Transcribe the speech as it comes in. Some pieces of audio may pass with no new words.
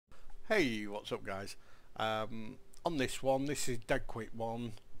Hey, what's up guys? On this one, this is dead quick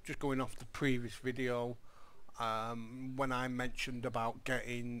one, just going off the previous video when I mentioned about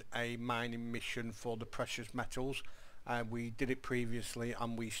getting a mining mission for the precious metals. We did it previously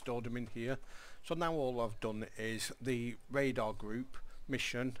and we stored them in here. So now all I've done is the radar group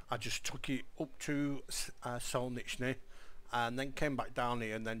mission. I just took it up to Solnichny and then came back down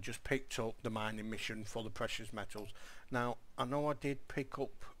here and then just picked up the mining mission for the precious metals. Now I know I did pick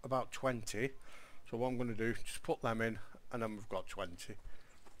up about 20, so what I'm going to do is just put them in and then we've got 20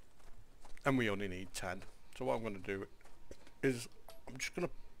 and we only need 10. So what I'm going to do is I'm just going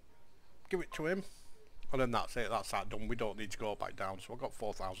to give it to him and then that's it, that's that done. We don't need to go back down. So I've got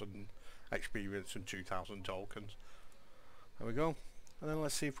 4,000 experience and 2,000 tokens. There we go. And then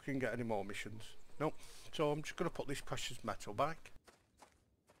let's see if we can get any more missions. Nope. So I'm just going to put this precious metal back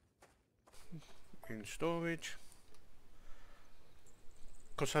in storage,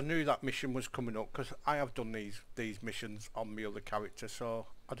 because I knew that mission was coming up, because I have done these missions on my other character, so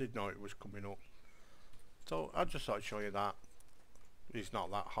I did know it was coming up. So I just thought I'd show you that it's not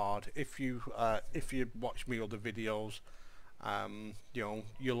that hard. If you watch me other videos, you know,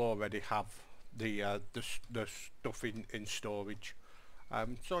 you'll already have the stuff in storage.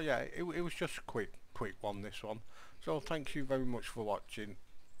 So yeah, it was just a quick one, this one. So thank you very much for watching.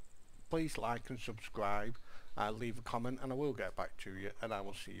 Please like and subscribe, leave a comment and I will get back to you, and I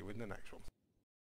will see you in the next one.